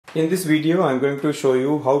In this video I am going to show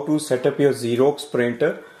you how to set up your Xerox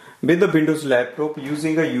printer with the Windows laptop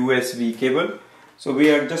using a USB cable. So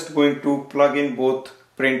we are just going to plug in both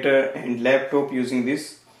printer and laptop using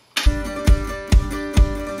this.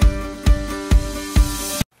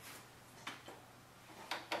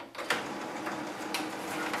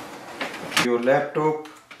 Your laptop.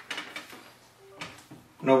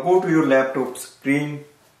 Now go to your laptop screen.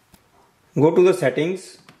 Go to the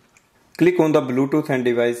settings. Click on the Bluetooth and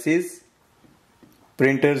devices,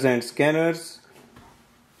 printers and scanners.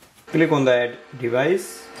 Click on the add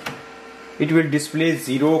device. It will display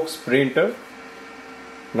Xerox printer.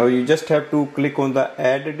 Now you just have to click on the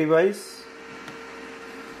add device.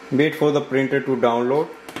 Wait for the printer to download.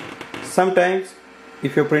 Sometimes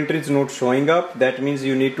if your printer is not showing up, that means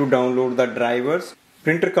you need to download the drivers.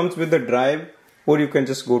 Printer comes with the drive, or you can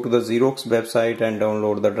just go to the Xerox website and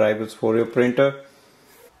download the drivers for your printer.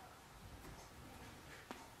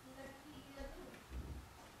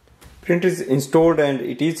 Printer is installed and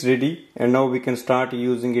it is ready, and now we can start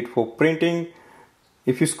using it for printing.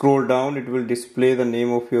 If you scroll down, it will display the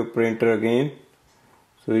name of your printer again.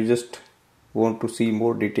 So you just want to see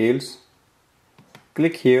more details.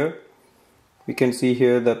 Click here. We can see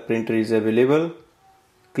here the printer is available.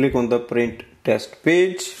 Click on the print test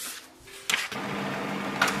page.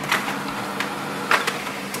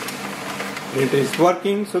 Printer is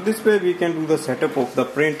working. So this way we can do the setup of the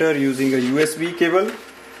printer using a USB cable.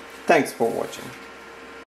 Thanks for watching.